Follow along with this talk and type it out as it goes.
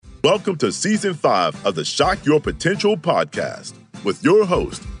Welcome to Season 5 of the Shock Your Potential podcast with your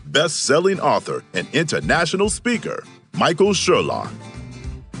host, best-selling author and international speaker, Michael Sherlock.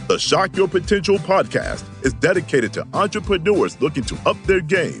 The Shock Your Potential podcast is dedicated to entrepreneurs looking to up their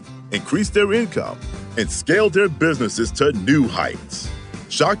game, increase their income, and scale their businesses to new heights.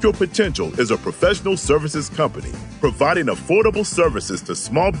 Shock Your Potential is a professional services company providing affordable services to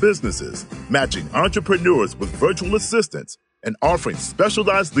small businesses, matching entrepreneurs with virtual assistants, and offering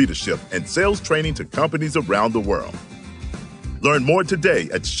specialized leadership and sales training to companies around the world. Learn more today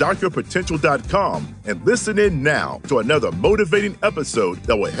at shockyourpotential.com and listen in now to another motivating episode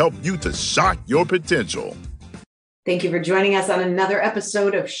that will help you to shock your potential. Thank you for joining us on another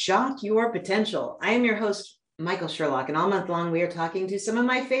episode of Shock Your Potential. I am your host, Michael Sherlock, and all month long we are talking to some of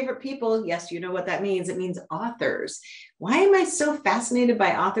my favorite people. Yes, you know what that means. It means authors. Why am I so fascinated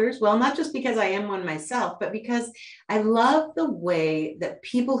by authors? Well, not just because I am one myself, but because I love the way that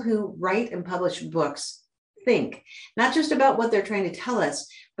people who write and publish books think, not just about what they're trying to tell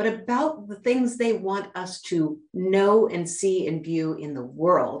us, but about the things they want us to know and see and view in the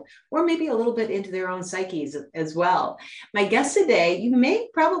world, or maybe a little bit into their own psyches as well. My guest today, you may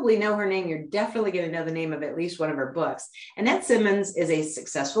probably know her name. You're definitely going to know the name of at least one of her books. Annette Simmons is a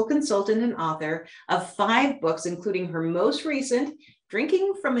successful consultant and author of 5 books, including her most recent,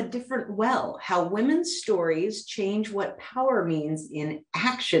 Drinking from a Different Well, How Women's Stories Change What Power Means in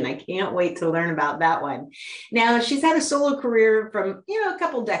Action. I can't wait to learn about that one. Now, she's had a solo career from, a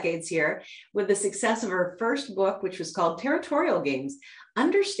couple decades here with the success of her first book, which was called Territorial Games,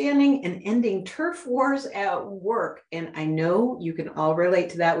 Understanding and Ending Turf Wars at Work. And I know you can all relate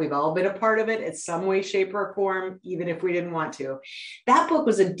to that. We've all been a part of it in some way, shape, or form, even if we didn't want to. That book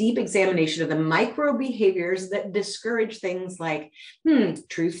was a deep examination of the micro behaviors that discourage things like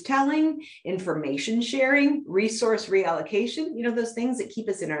truth-telling, information sharing, resource reallocation, those things that keep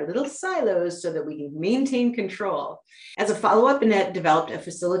us in our little silos so that we can maintain control. As a follow-up, Annette developed a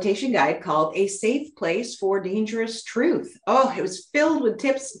facilitation guide called A Safe Place for Dangerous Truth. Oh, it was filled with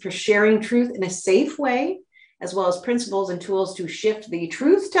tips for sharing truth in a safe way, as well as principles and tools to shift the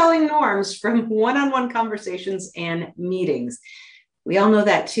truth-telling norms from one-on-one conversations and meetings. We all know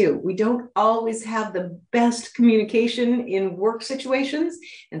that too. We don't always have the best communication in work situations,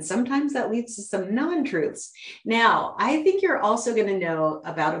 and sometimes that leads to some non-truths. Now, I think you're also going to know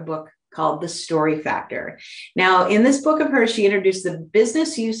about a book called The Story Factor. Now, in this book of hers, she introduced the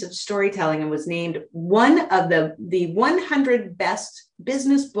business use of storytelling and was named one of the 100 best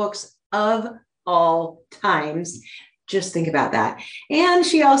business books of all times. Just think about that. And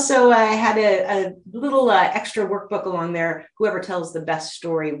she also had a little extra workbook along there. Whoever tells the best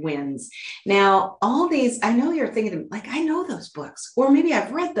story wins. Now, all these, I know you're thinking, I know those books, or maybe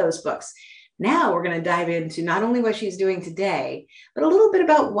I've read those books. Now we're going to dive into not only what she's doing today, but a little bit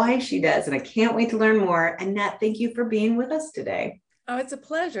about why she does. And I can't wait to learn more. Annette, thank you for being with us today. Oh, it's a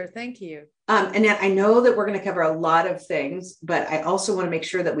pleasure. Thank you. Annette, I know that we're going to cover a lot of things, but I also want to make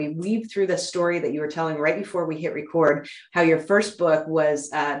sure that we weave through the story that you were telling right before we hit record, how your first book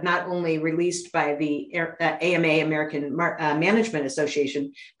was not only released by the AMA, American Management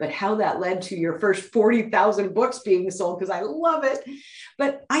Association, but how that led to your first 40,000 books being sold, because I love it.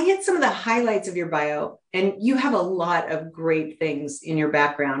 But I hit some of the highlights of your bio, and you have a lot of great things in your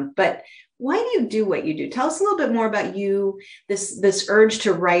background, but why do you do what you do? Tell us a little bit more about you, this urge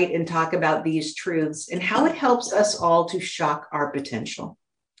to write and talk about these truths, and how it helps us all to shock our potential.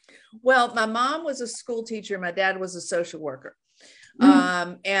 Well, my mom was a school teacher. My dad was a social worker.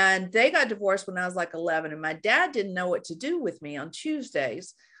 And they got divorced when I was like 11. And my dad didn't know what to do with me on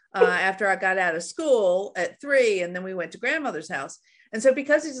Tuesdays after I got out of school at 3. And then we went to grandmother's house. And so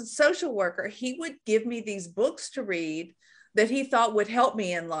because he's a social worker, he would give me these books to read that he thought would help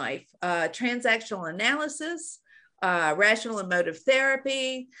me in life. Transactional analysis, rational emotive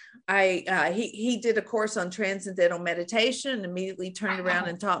therapy. He did a course on transcendental meditation and immediately turned around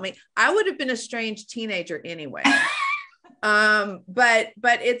and taught me. I would have been a strange teenager anyway. But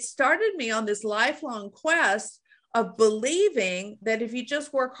it started me on this lifelong quest of believing that if you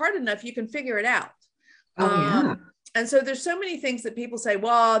just work hard enough, you can figure it out. And so there's so many things that people say,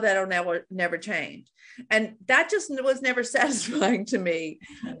 well, that'll never change. And that just was never satisfying to me.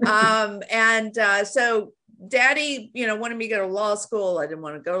 So Daddy, wanted me to go to law school. I didn't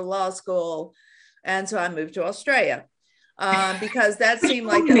want to go to law school. And so I moved to Australia because that seemed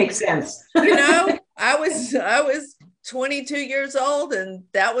like makes sense. I was 22 years old and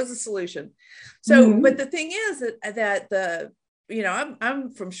that was a solution. So, but the thing is that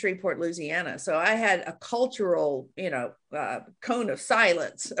I'm from Shreveport, Louisiana. So I had a cultural, cone of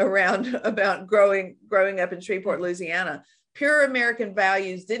silence about growing up in Shreveport, Louisiana. pure American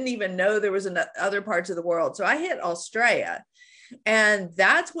values, didn't even know there was other parts of the world. So I hit Australia. And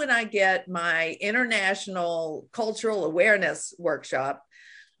that's when I get my international cultural awareness workshop.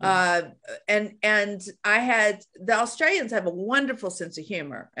 And I had, the Australians have a wonderful sense of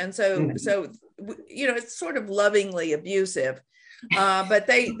humor. And so, it's sort of lovingly abusive. But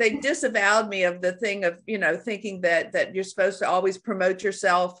they disavowed me of the thing of, thinking that you're supposed to always promote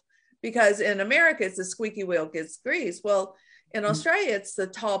yourself, because in America, it's the squeaky wheel gets grease. Well, in Australia, it's the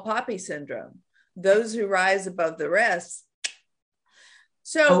tall poppy syndrome, those who rise above the rest.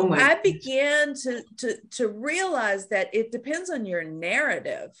 So I began to realize that it depends on your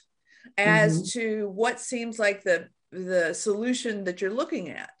narrative as to what seems like the solution that you're looking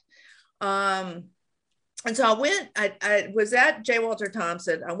at. And so I was at J. Walter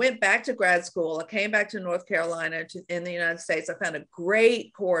Thompson. I went back to grad school. I came back to North Carolina in the United States. I found a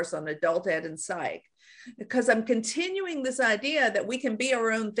great course on adult ed and psych, because I'm continuing this idea that we can be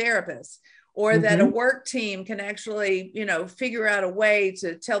our own therapists, or that a work team can actually, figure out a way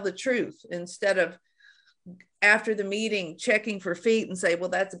to tell the truth instead of after the meeting checking for feet and say, well,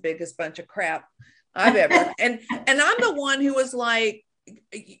 that's the biggest bunch of crap I've ever. And I'm the one who was like,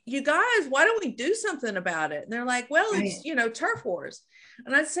 you guys, why don't we do something about it? And they're like, well, it's, turf wars.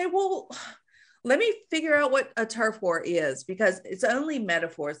 And I'd say, well, let me figure out what a turf war is, because it's only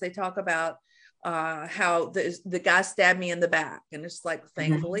metaphors. They talk about how the guy stabbed me in the back, and it's like,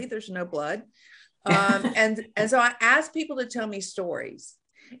 thankfully there's no blood. And so I asked people to tell me stories.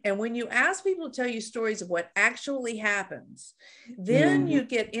 And when you ask people to tell you stories of what actually happens, then you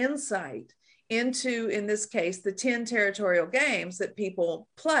get insight into, in this case, the 10 territorial games that people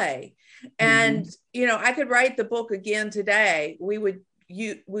play. And, I could write the book again today. We would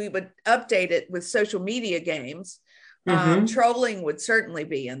update it with social media games. Trolling would certainly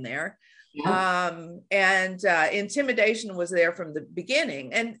be in there. Intimidation was there from the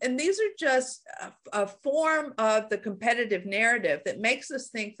beginning. And these are just a form of the competitive narrative that makes us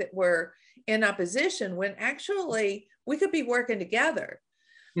think that we're in opposition when actually we could be working together.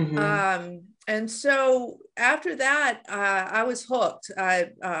 And so after that, I was hooked.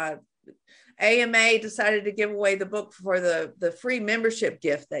 AMA decided to give away the book for the free membership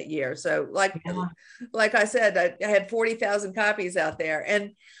gift that year. So like I said, I had 40,000 copies out there,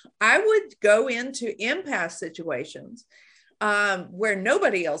 and I would go into impasse situations where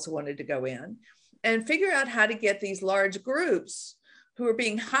nobody else wanted to go in, and figure out how to get these large groups who are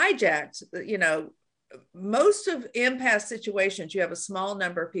being hijacked. Most of impasse situations, you have a small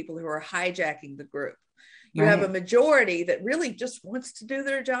number of people who are hijacking the group. You have a majority that really just wants to do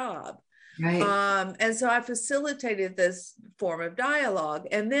their job. And so I facilitated this form of dialogue,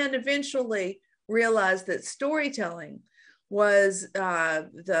 and then eventually realized that storytelling was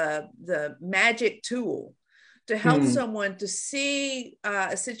the magic tool to help someone to see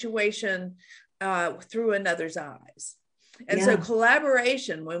a situation through another's eyes. And so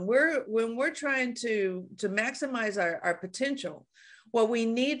collaboration, when we're trying to maximize our potential, what we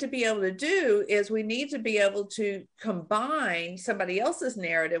need to be able to do is we need to be able to combine somebody else's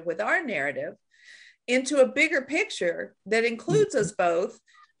narrative with our narrative into a bigger picture that includes us both,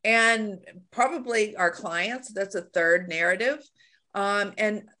 and probably our clients. That's a third narrative.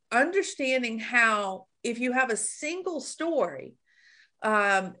 And understanding how, if you have a single story,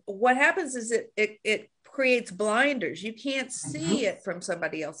 what happens is it creates blinders. You can't see it from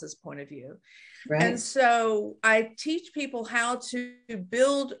somebody else's point of view. And so I teach people how to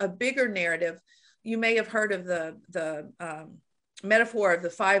build a bigger narrative. You may have heard of the metaphor of the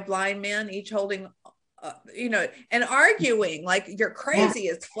 5 blind men, each holding, and arguing like, you're crazy.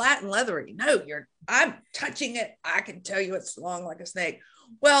 It's flat and leathery. No, I'm touching it. I can tell you it's long like a snake.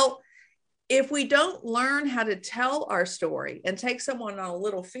 Well, if we don't learn how to tell our story and take someone on a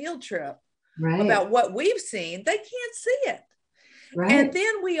little field trip about what we've seen, they can't see it. And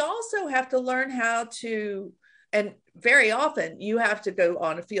then we also have to learn how to, and very often you have to go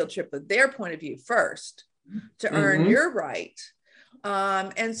on a field trip with their point of view first to earn your right.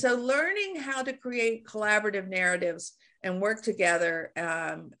 And so learning how to create collaborative narratives and work together,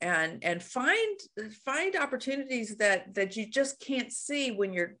 and find opportunities that you just can't see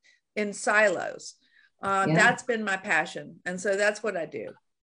when you're in silos. That's been my passion. And so that's what I do.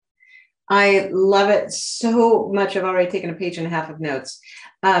 I love it so much. I've already taken a page and a half of notes.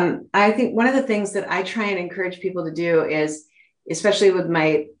 I think one of the things that I try and encourage people to do is, especially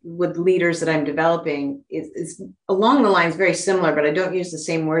with leaders that I'm developing, is along the lines very similar, but I don't use the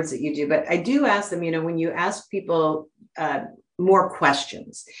same words that you do. But I do ask them, when you ask people more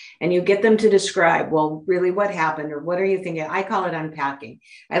questions, and you get them to describe, well, really what happened, or what are you thinking? I call it unpacking.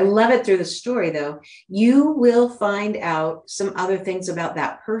 I love it through the story, though. You will find out some other things about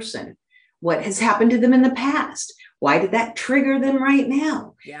that person. What has happened to them in the past? Why did that trigger them right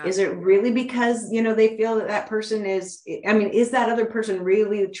now? Yeah. Is it really because, they feel that that person is that other person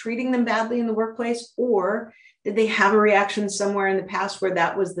really treating them badly in the workplace? Or did they have a reaction somewhere in the past where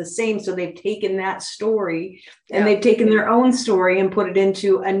that was the same? So they've taken that story and they've taken their own story and put it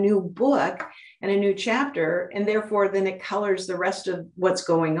into a new book and a new chapter. And therefore, then it colors the rest of what's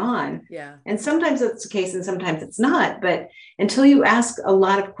going on. Yeah. And sometimes that's the case and sometimes it's not. But until you ask a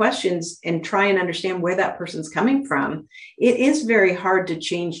lot of questions and try and understand where that person's coming from, it is very hard to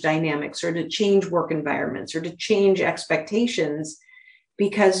change dynamics or to change work environments or to change expectations,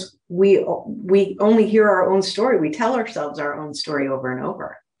 because we only hear our own story. We tell ourselves our own story over and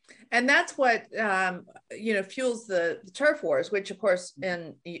over. And that's what, fuels the turf wars, which of course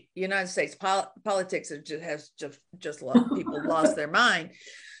in United States politics has just people lost their mind,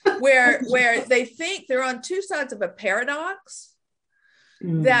 where they think they're on two sides of a paradox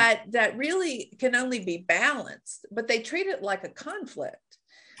that really can only be balanced, but they treat it like a conflict.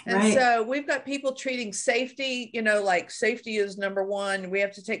 And so we've got people treating safety, like safety is number one. We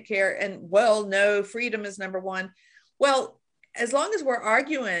have to take care. And well, no, freedom is number one. Well, as long as we're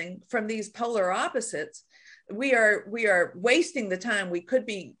arguing from these polar opposites, we are wasting the time. We could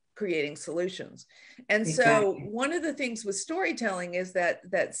be creating solutions. And so one of the things with storytelling is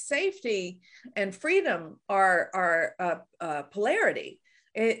that safety and freedom are polarity.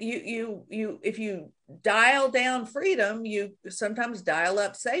 If you dial down freedom, you sometimes dial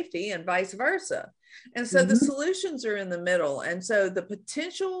up safety, and vice versa. And so the solutions are in the middle. And so the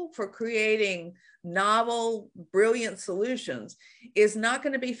potential for creating novel, brilliant solutions is not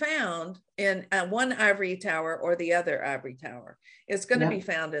going to be found in one ivory tower or the other ivory tower. It's going to be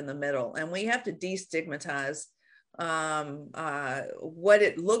found in the middle. And we have to destigmatize what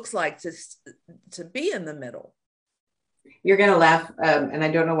it looks like to be in the middle. You're going to laugh, and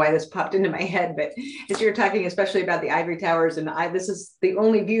I don't know why this popped into my head, but as you're talking, especially about the ivory towers, and this is the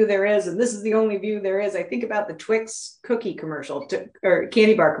only view there is, and this is the only view there is, I think about the Twix cookie commercial or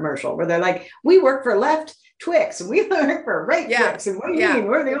candy bar commercial, where they're like, we work for left Twix, and we work for right Twix, and what do you mean?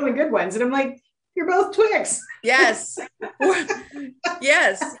 We're the only good ones. And I'm like, you're both Twix. Yes.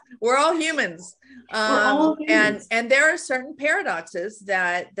 Yes. We're all humans. And there are certain paradoxes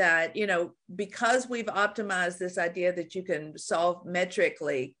that, because we've optimized this idea that you can solve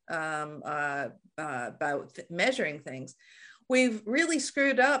metrically by measuring things, we've really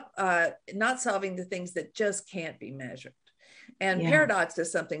screwed up not solving the things that just can't be measured. And paradox is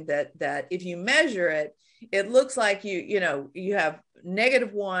something that if you measure it, it looks like you have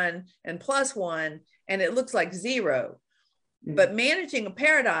 -1 and +1, and it looks like 0. But managing a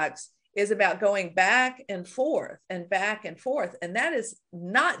paradox is about going back and forth and back and forth. And that is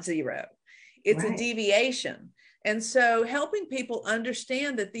not 0. It's a deviation. And so helping people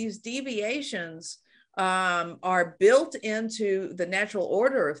understand that these deviations are built into the natural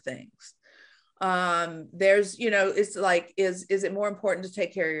order of things. There's, it's like, is it more important to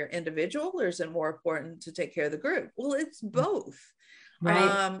take care of your individual, or is it more important to take care of the group? Well, it's both.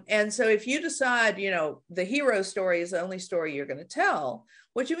 And so if you decide, the hero story is the only story you're going to tell,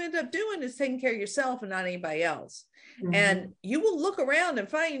 what you end up doing is taking care of yourself and not anybody else. And you will look around and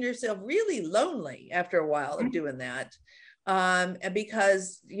find yourself really lonely after a while of doing that. And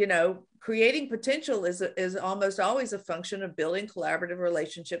because, creating potential is almost always a function of building collaborative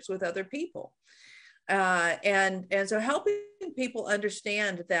relationships with other people. And so helping people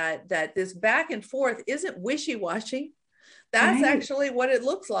understand that this back and forth isn't wishy-washy. That's actually what it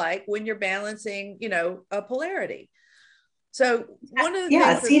looks like when you're balancing, a polarity. So one of the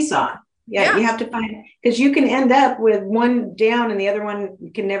things seesaw. You have to find, because you can end up with one down and the other one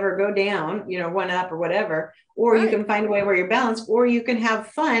can never go down, one up or whatever, or you can find a way where you're balanced, or you can have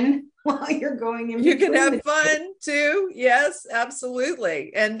fun while you're going in. You can have fun too. Yes,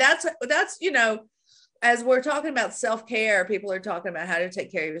 absolutely. And that's, as we're talking about self-care, people are talking about how to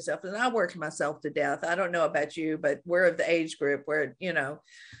take care of yourself. And I worked myself to death. I don't know about you, but we're of the age group where,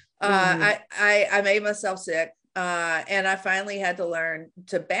 I made myself sick. And I finally had to learn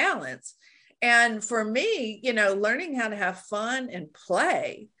to balance. And for me, learning how to have fun and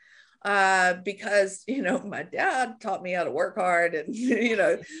play, because, my dad taught me how to work hard, and,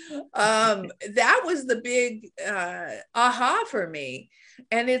 that was the big aha for me.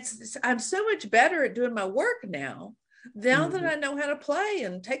 And I'm so much better at doing my work now that I know how to play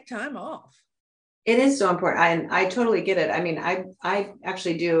and take time off. It is so important. I totally get it. I mean, I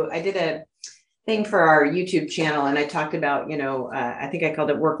actually do. I did thing for our YouTube channel, and I talked about, I think I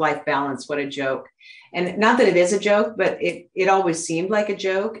called it work-life balance. What a joke. And not that it is a joke, but it always seemed like a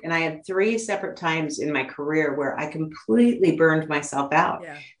joke. And I had 3 separate times in my career where I completely burned myself out.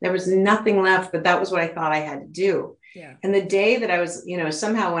 Yeah. There was nothing left, but that was what I thought I had to do. Yeah. And the day that I was,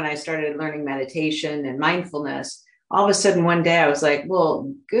 somehow when I started learning meditation and mindfulness, all of a sudden one day I was like,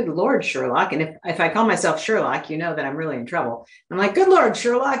 well, good Lord, Sherlock. And if I call myself Sherlock, you know that I'm really in trouble. I'm like, good Lord,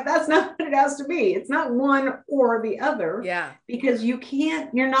 Sherlock, that's not what it has to be. It's not one or the other. Yeah. Because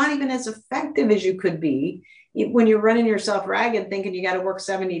you're not even as effective as you could be when you're running yourself ragged, thinking you got to work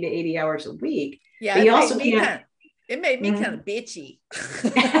 70 to 80 hours a week. Yeah. But you also can't. It made me kind of bitchy.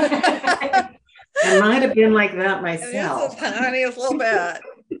 I might have been like that myself. Just a tiniest little bit.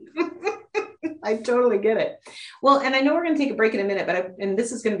 I totally get it. Well, and I know we're going to take a break in a minute, and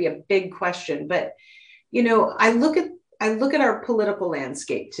this is going to be a big question, but I look at our political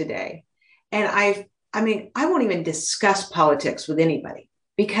landscape today, and I won't even discuss politics with anybody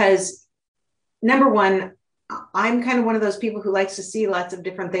because, number one, I'm kind of one of those people who likes to see lots of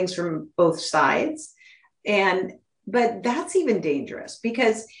different things from both sides, but that's even dangerous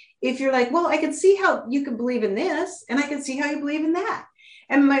because if you're like, well, I can see how you can believe in this, and I can see how you believe in that.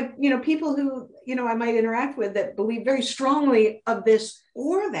 And people who, I might interact with that believe very strongly of this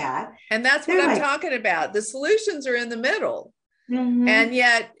or that. And that's what I'm talking about. The solutions are in the middle. Mm-hmm. And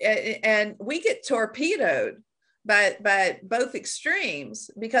yet, and we get torpedoed by both extremes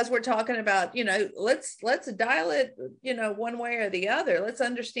because we're talking about, let's dial it, one way or the other. Let's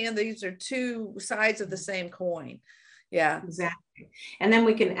understand these are 2 sides of the same coin. Yeah, exactly. And then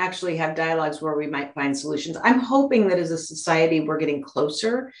we can actually have dialogues where we might find solutions. I'm hoping that as a society, we're getting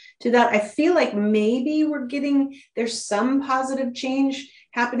closer to that. I feel like maybe there's some positive change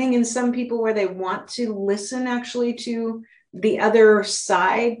happening in some people where they want to listen actually to the other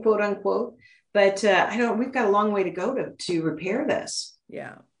side, quote unquote. But we've got a long way to go to repair this.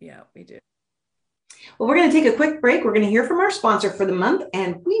 Yeah, we do. Well, we're going to take a quick break. We're going to hear from our sponsor for the month,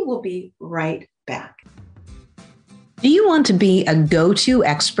 and we will be right back. Do you want to be a go-to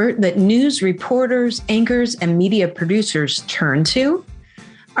expert that news reporters, anchors, and media producers turn to?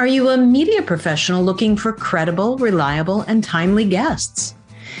 Are you a media professional looking for credible, reliable, and timely guests?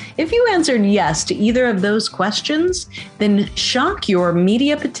 If you answered yes to either of those questions, then Shock Your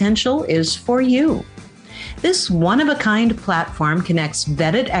Media Potential is for you. This one-of-a-kind platform connects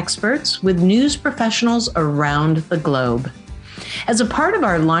vetted experts with news professionals around the globe. As a part of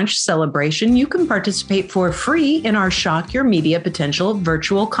our launch celebration, you can participate for free in our Shock Your Media Potential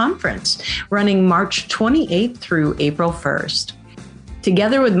virtual conference, running March 28th through April 1st.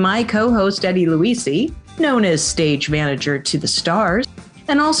 Together with my co-host, Eddie Luisi, known as stage manager to the stars,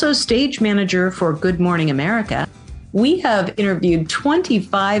 and also stage manager for Good Morning America, we have interviewed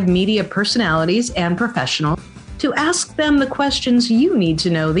 25 media personalities and professionals to ask them the questions you need to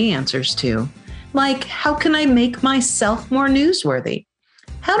know the answers to. Like, how can I make myself more newsworthy?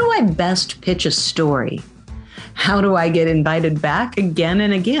 How do I best pitch a story? How do I get invited back again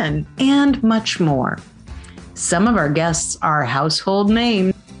and again? And much more. Some of our guests are household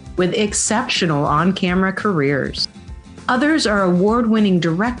names with exceptional on-camera careers. Others are award-winning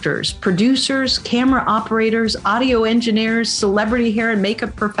directors, producers, camera operators, audio engineers, celebrity hair and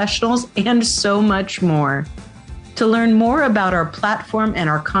makeup professionals, and so much more. To learn more about our platform and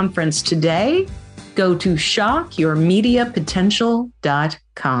our conference today, go to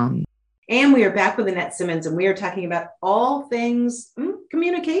shockyourmediapotential.com. And we are back with Annette Simmons, and we are talking about all things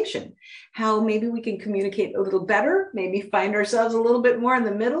communication, how maybe we can communicate a little better, maybe find ourselves a little bit more in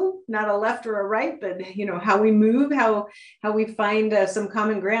the middle, not a left or a right, but how we move, how we find some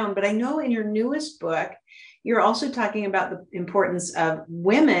common ground. But I know in your newest book, you're also talking about the importance of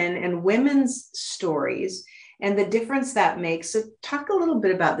women and women's stories and the difference that makes. So talk a little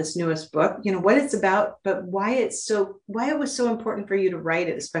bit about this newest book, what it's about, but why it was so important for you to write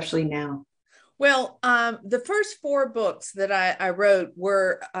it, especially now. Well, the first 4 books that I wrote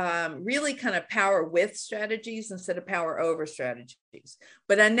were really kind of power with strategies instead of power over strategies.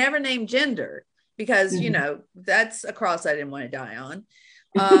 But I never named gender because, that's a cross I didn't want to die on.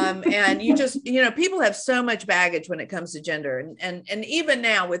 And you just, people have so much baggage when it comes to gender. And even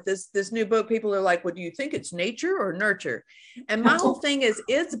now with this new book, people are like, well, do you think it's nature or nurture? And my whole thing is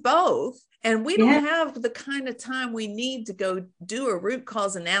it's both. And we don't have the kind of time we need to go do a root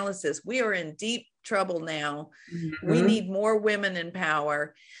cause analysis. We are in deep trouble now. Mm-hmm. We need more women in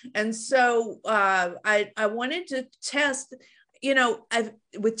power. And so I wanted to test,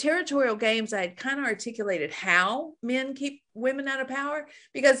 with territorial games, I had kind of articulated how men keep women out of power,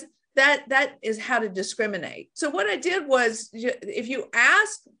 because that is how to discriminate. So what I did was, if you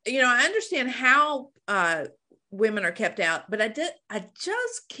ask, I understand how women are kept out, but I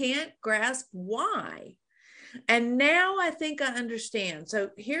just can't grasp why. And now I think I understand. So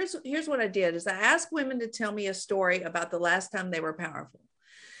here's what I did is I asked women to tell me a story about the last time they were powerful.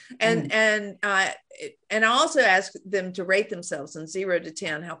 And I also asked them to rate themselves from 0 to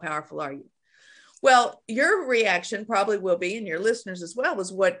 10. How powerful are you? Well, your reaction probably will be, and your listeners as well,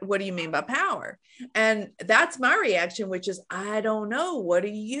 is what do you mean by power? And that's my reaction, which is, I don't know. What do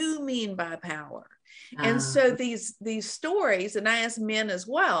you mean by power? And so these stories, and I ask men as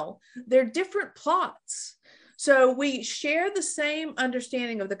well, they're different plots. So we share the same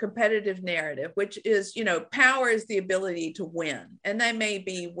understanding of the competitive narrative, which is, power is the ability to win. And that may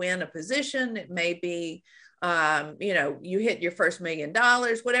be win a position. It may be, you hit your first $1 million,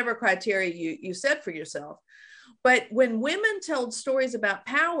 whatever criteria you set for yourself. But when women told stories about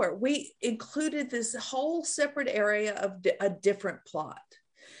power, we included this whole separate area of a different plot.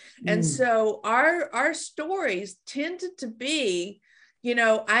 And so our stories tended to be,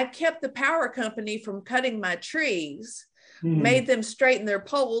 I kept the power company from cutting my trees, made them straighten their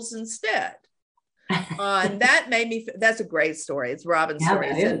poles instead. And that made me, that's a great story. It's Robin's story.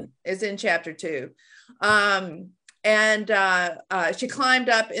 It's in chapter 2. She climbed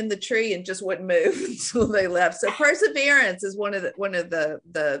up in the tree and just wouldn't move until they left. So perseverance is one of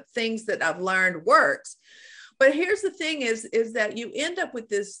the things that I've learned works. But here's the thing is that you end up with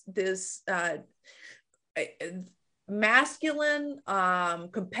this masculine,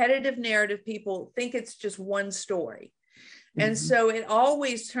 competitive narrative. People think it's just one story. And so it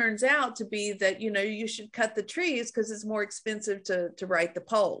always turns out to be that, you should cut the trees because it's more expensive to write the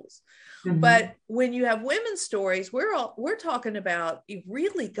poles. But when you have women's stories, we're talking about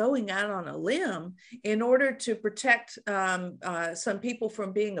really going out on a limb in order to protect some people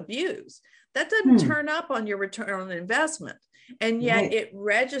from being abused. That doesn't turn up on your return on investment, and yet it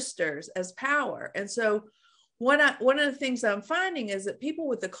registers as power. And so one of the things I'm finding is that people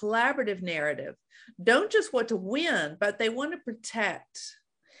with the collaborative narrative don't just want to win, but they want to protect.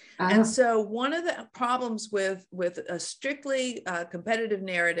 And so one of the problems with a strictly competitive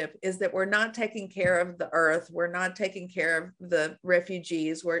narrative is that we're not taking care of the earth. We're not taking care of the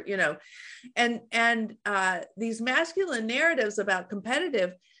refugees. And these masculine narratives about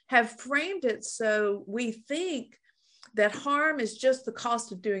competitive have framed it so we think that harm is just the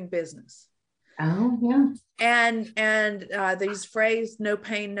cost of doing business. Oh, yeah. And these phrases, no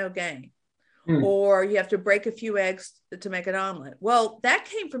pain, no gain. Or you have to break a few eggs to make an omelet. Well, that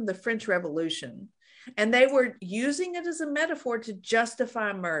came from the French Revolution, and they were using it as a metaphor to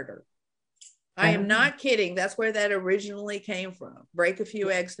justify murder. I am not kidding. That's where that originally came from. Break a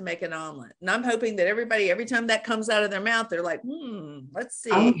few eggs to make an omelet. And I'm hoping that everybody, every time that comes out of their mouth, they're like, let's see.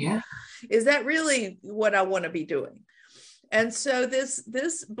 Oh, yeah. Is that really what I want to be doing? And so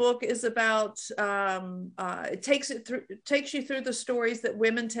this book is about, it takes you through the stories that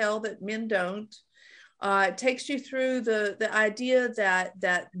women tell that men don't. It takes you through the idea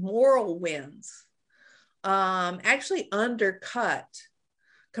that moral wins actually undercut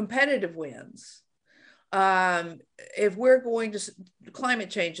competitive wins. If we're going to, climate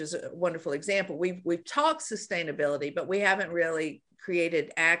change is a wonderful example. We've talked sustainability, but we haven't really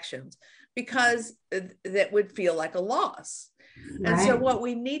created actions, because that would feel like a loss. Right. And so what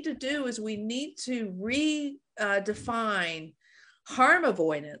we need to do is we need to redefine harm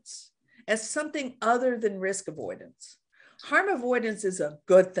avoidance as something other than risk avoidance. Harm avoidance is a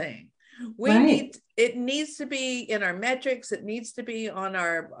good thing. It needs to be in our metrics. It needs to be on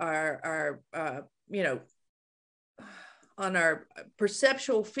our on our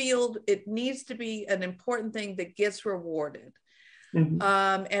perceptual field. It needs to be an important thing that gets rewarded.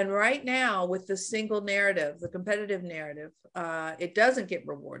 And right now, with the single narrative, the competitive narrative, it doesn't get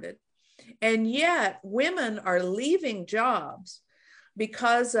rewarded. And yet women are leaving jobs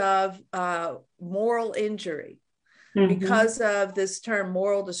because of moral injury, because of this term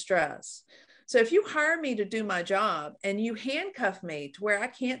moral distress. So if you hire me to do my job and you handcuff me to where I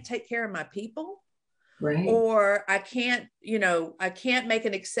can't take care of my people, or I can't make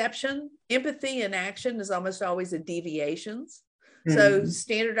an exception. Empathy in action is almost always a deviations. So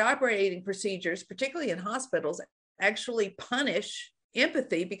standard operating procedures, particularly in hospitals, actually punish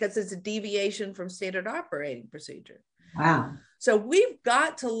empathy because it's a deviation from standard operating procedure. Wow. So we've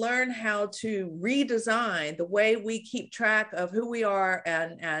got to learn how to redesign the way we keep track of who we are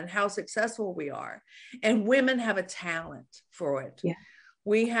and how successful we are. And women have a talent for it. Yeah.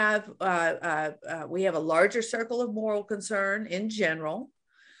 We have a larger circle of moral concern in general.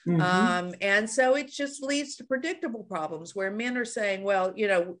 And so it just leads to predictable problems where men are saying, well,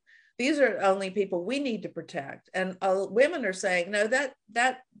 these are only people we need to protect. And women are saying, no,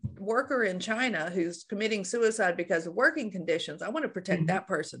 that worker in China who's committing suicide because of working conditions, I want to protect that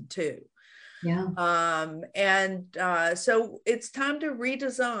person too. Yeah. So it's time to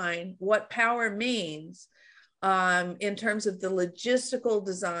redesign what power means in terms of the logistical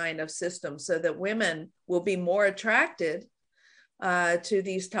design of systems, so that women will be more attracted to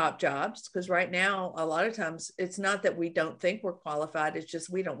these top jobs. Because right now, a lot of times, it's not that we don't think we're qualified, it's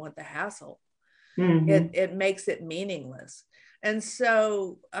just we don't want the hassle. It makes it meaningless. And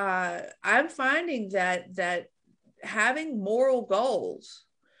so I'm finding that having moral goals,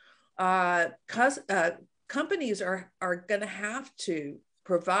 companies are going to have to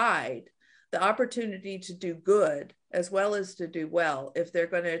provide the opportunity to do good as well as to do well if they're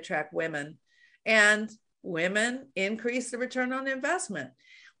going to attract women, and women increase the return on investment.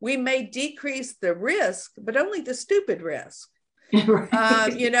 We may decrease the risk, but only the stupid risk. Right.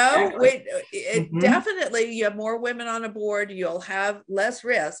 Definitely you have more women on a board, you'll have less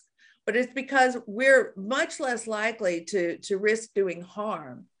risk, but it's because we're much less likely to risk doing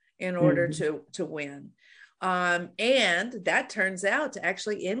harm in order to win. And that turns out to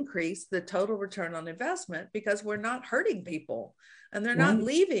actually increase the total return on investment, because we're not hurting people and they're not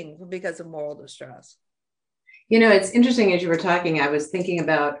leaving because of moral distress. It's interesting, as you were talking, I was thinking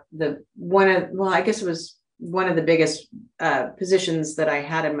about I guess it was one of the biggest positions that I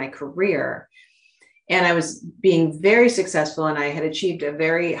had in my career. And I was being very successful, and I had achieved a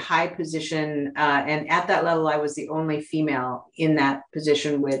very high position. And at that level, I was the only female in that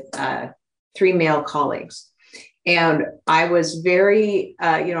position with 3 male colleagues. And I was very,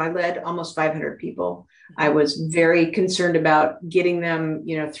 I led almost 500 people. I was very concerned about getting them,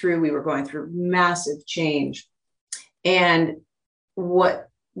 through. We were going through massive change. And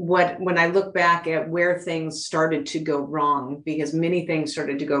when I look back at where things started to go wrong, because many things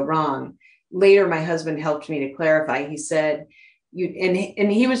started to go wrong, later my husband helped me to clarify. He said,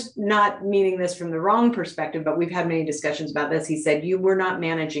 and he was not meaning this from the wrong perspective, but we've had many discussions about this. He said, you were not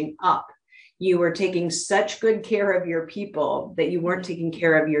managing up. You were taking such good care of your people that you weren't taking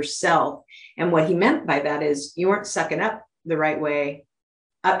care of yourself. And what he meant by that is you weren't sucking up the right way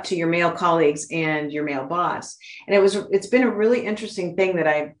up to your male colleagues and your male boss. And it's been a really interesting thing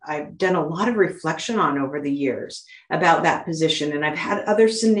that I've done a lot of reflection on over the years about that position. And I've had other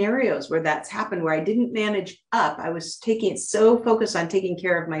scenarios where that's happened, where I didn't manage up. I was so focused on taking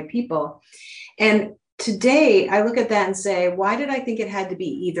care of my people. And today I look at that and say, why did I think it had to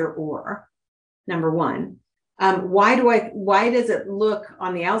be either or? Number one, why does it look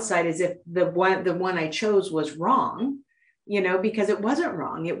on the outside as if the one I chose was wrong? Because it wasn't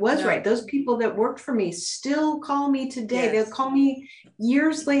wrong. It was right. Those people that worked for me still call me today. Yes. They'll call me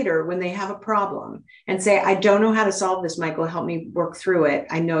years later when they have a problem and say, I don't know how to solve this, Michael, help me work through it.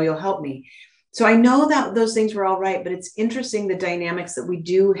 I know you'll help me. So I know that those things were all right, but it's interesting the dynamics that we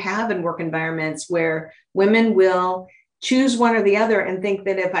do have in work environments where women will choose one or the other and think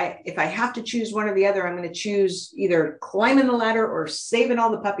that if I have to choose one or the other, I'm going to choose either climbing the ladder or saving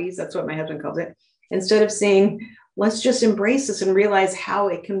all the puppies. That's what my husband calls it. Instead of saying, let's just embrace this and realize how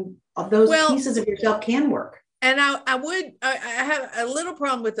it can, those pieces of yourself can work. And I have a little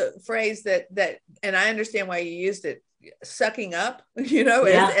problem with the phrase that, and I understand why you used it, sucking up,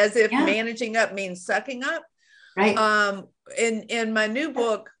 as if managing up means sucking up. Right. In my new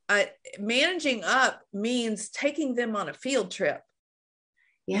book, managing up means taking them on a field trip.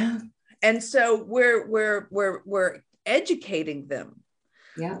 Yeah. And so we're educating them.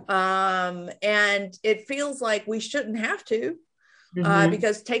 Yeah. And it feels like we shouldn't have to,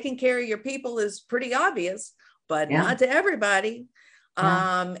 because taking care of your people is pretty obvious, but not to everybody.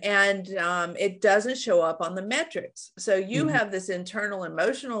 It doesn't show up on the metrics. So you have this internal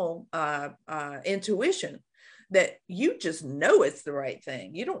emotional intuition that you just know it's the right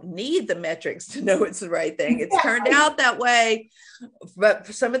thing. You don't need the metrics to know it's the right thing. It's turned out that way. But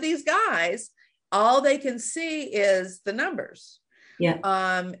for some of these guys, all they can see is the numbers. Yeah.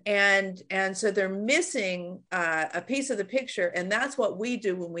 And so they're missing a piece of the picture. And that's what we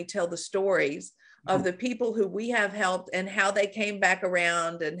do when we tell the stories of the people who we have helped and how they came back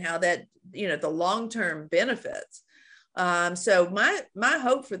around and how that, the long-term benefits. So my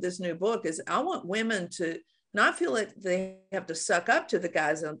hope for this new book is I want women to not feel like they have to suck up to the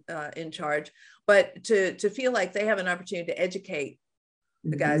guys in charge, but to feel like they have an opportunity to educate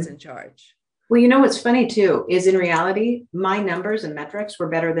the guys in charge. Well, what's funny too, is in reality, my numbers and metrics were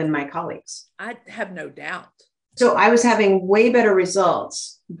better than my colleagues. I have no doubt. So I was having way better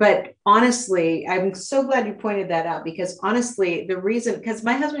results, but honestly, I'm so glad you pointed that out, because honestly, the reason, because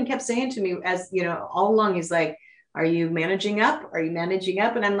my husband kept saying to me, as all along, he's like, are you managing up? Are you managing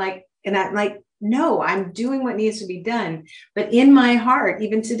up? And I'm like, And I'm like, no, I'm doing what needs to be done. But in my heart,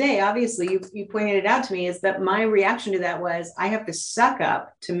 even today, obviously, you pointed it out to me, is that my reaction to that was I have to suck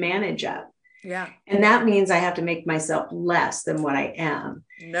up to manage up. Yeah. And that means I have to make myself less than what I am.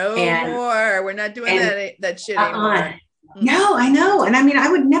 No more. We're not doing that shit anymore. No, I know. And I mean, I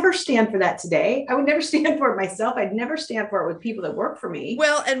would never stand for that today. I would never stand for it myself. I'd never stand for it with people that work for me.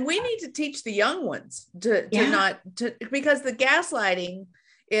 Well, and we need to teach the young ones to not because the gaslighting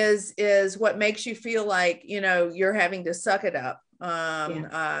is what makes you feel like, you know, you're having to suck it up.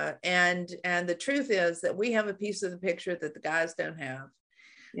 And the truth is that we have a piece of the picture that the guys don't have.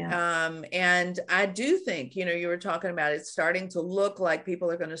 Yeah. And I do think, you know, you were talking about it starting to look like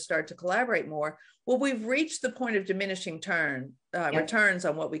people are going to start to collaborate more. Well, we've reached the point of diminishing returns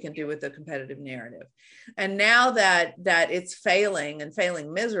on what we can do with the competitive narrative. And now that it's failing and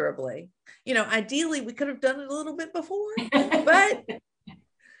failing miserably, you know, ideally we could have done it a little bit before, but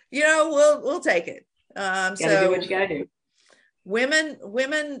you know, we'll take it. So do what you gotta do. Women,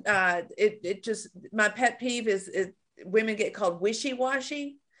 it just, my pet peeve is women get called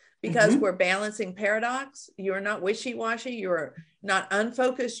wishy-washy because we're balancing paradox. You're not wishy-washy. You're not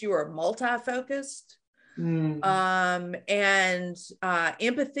unfocused. You are multi-focused. And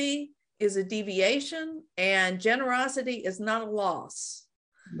empathy is a deviation, and generosity is not a loss.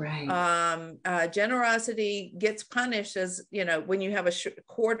 Right. Generosity gets punished, as you know, when you have a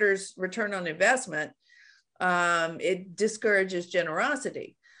quarter's return on investment, it discourages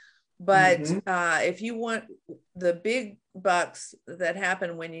generosity. But if you want the big bucks that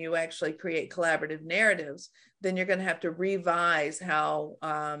happen when you actually create collaborative narratives, then you're going to have to revise how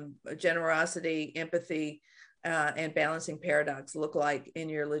generosity, empathy, and balancing paradox look like in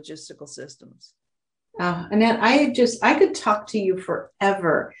your logistical systems. Annette, I could talk to you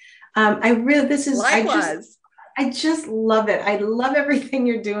forever. Likewise. I just love it. I love everything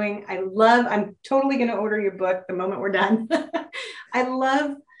you're doing. I'm totally going to order your book the moment we're done.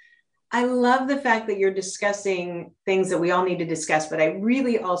 I love the fact that you're discussing things that we all need to discuss, but I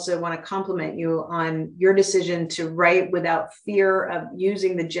really also want to compliment you on your decision to write without fear of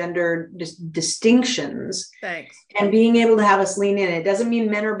using the gender distinctions. Thanks. And being able to have us lean in. It doesn't mean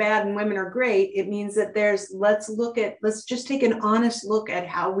men are bad and women are great. It means that let's just take an honest look at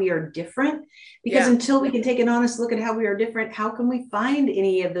how we are different, because until we can take an honest look at how we are different, how can we find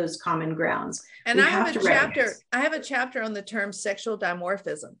any of those common grounds? And I have a chapter on the term sexual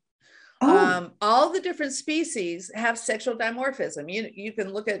dimorphism. Oh. All the different species have sexual dimorphism. You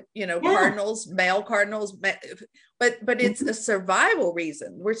can look at, cardinals, male cardinals, but it's a survival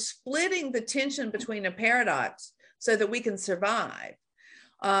reason. We're splitting the tension between a paradox so that we can survive.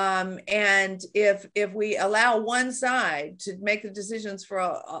 And if we allow one side to make the decisions for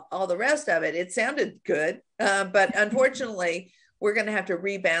all the rest of it, it sounded good, but unfortunately, we're going to have to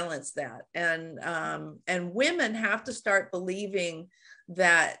rebalance that. And women have to start believing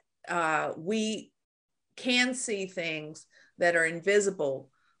that we can see things that are invisible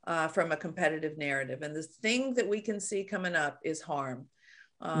from a competitive narrative. And the thing that we can see coming up is harm.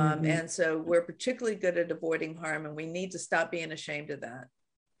 And so we're particularly good at avoiding harm, and we need to stop being ashamed of that.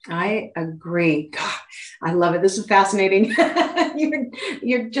 I agree. God, I love it. This is fascinating.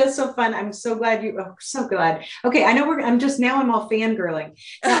 You're just so fun. I'm so glad so glad. Okay. I know I'm all fangirling.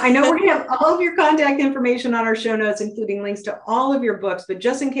 I know we're going to have all of your contact information on our show notes, including links to all of your books, but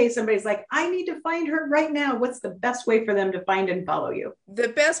just in case somebody's like, I need to find her right now, what's the best way for them to find and follow you? The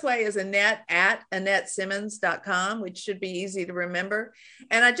best way is Annette at AnnetteSimmons.com, which should be easy to remember.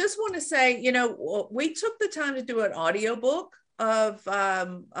 And I just want to say, we took the time to do an audiobook of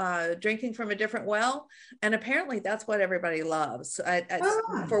Drinking from a Different Well, and apparently that's what everybody loves.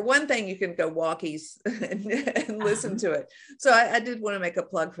 For one thing, you can go walkies and listen to it. So I did want to make a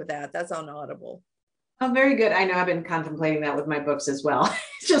plug for that. That's on Audible. Oh, very good. I know I've been contemplating that with my books as well.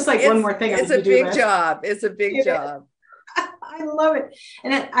 It's just like one more thing. It's a big job. It's a big job. I love it.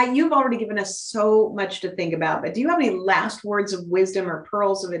 And you've already given us so much to think about, but do you have any last words of wisdom or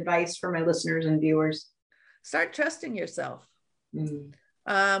pearls of advice for my listeners and viewers? Start trusting yourself.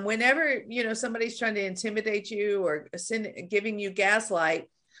 Whenever somebody's trying to intimidate you or giving you gaslight,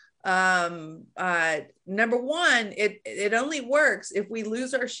 number one, it only works if we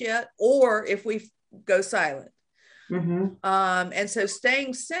lose our shit or if we go silent. And so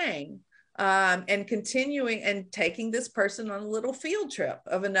staying sane and continuing and taking this person on a little field trip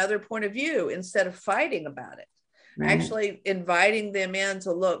of another point of view instead of fighting about it. Actually inviting them in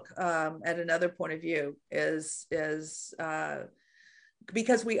to look at another point of view is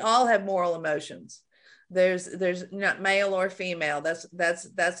because we all have moral emotions. There's not male or female.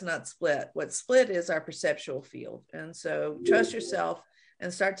 That's not split. What's split is our perceptual field. And so trust yourself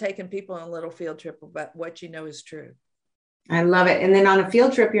and start taking people on a little field trip about what you know is true. I love it. And then on a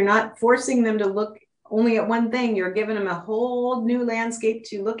field trip, you're not forcing them to look only at one thing. You're giving them a whole new landscape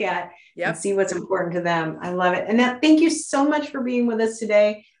to look at and see what's important to them. I love it. Annette, thank you so much for being with us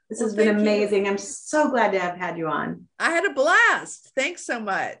today. This has been amazing. I'm so glad to have had you on. I had a blast. Thanks so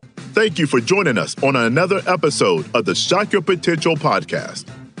much. Thank you for joining us on another episode of the Shock Your Potential podcast.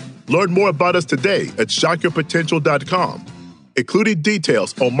 Learn more about us today at shockyourpotential.com, including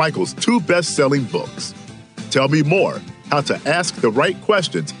details on Michael's 2 best-selling books. Tell me more, how to ask the right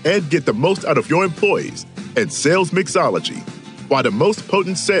questions and get the most out of your employees, and sales mixology, why the most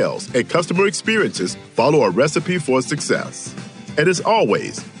potent sales and customer experiences follow a recipe for success. And as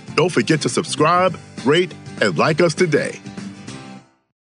always, don't forget to subscribe, rate, and like us today.